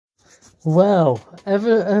Well,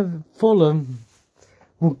 Fulham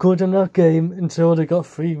were good in that game until they got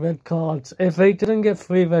 3 red cards. If they didn't get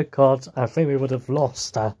 3 red cards, I think we would have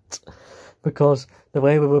lost that. Because the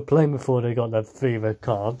way we were playing before they got their 3 red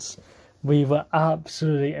cards, we were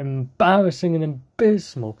absolutely embarrassing and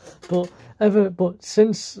abysmal. But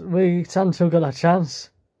since Sancho got a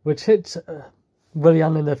chance, which hit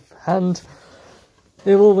Willian in the hand,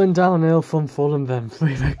 it all went downhill from Fulham then.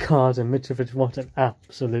 3 red cards, and Mitrovic, what an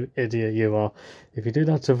absolute idiot you are. If you do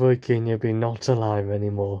that to Roy Keane, you'll be not alive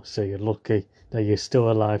anymore. So you're lucky that you're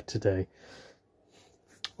still alive today.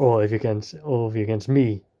 Or if you're against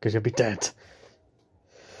me, because you'll be dead.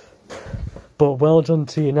 But well done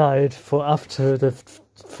to United for after the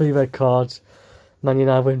 3 red cards. Man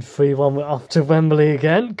United win 3-1. We're off to Wembley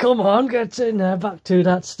again. Come on, get in there. Back to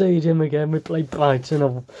that stadium again. We play Brighton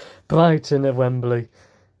at Wembley.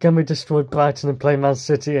 Can we destroy Brighton and play Man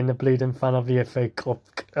City in the bleeding fan of the FA Cup?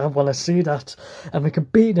 I want to see that. And we can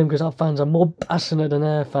beat them because our fans are more passionate than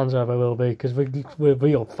their fans ever will be. Because we're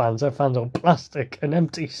real fans. Their fans are plastic and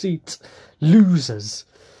empty seats. Losers.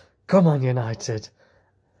 Come on, United.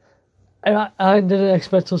 I didn't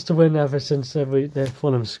expect us to win ever since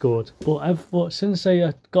Fulham scored. But since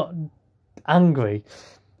they got angry,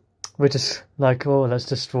 we're just like, oh, let's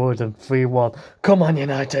destroy them. 3-1. Come on,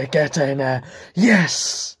 United, get in there.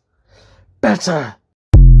 Yes! Better!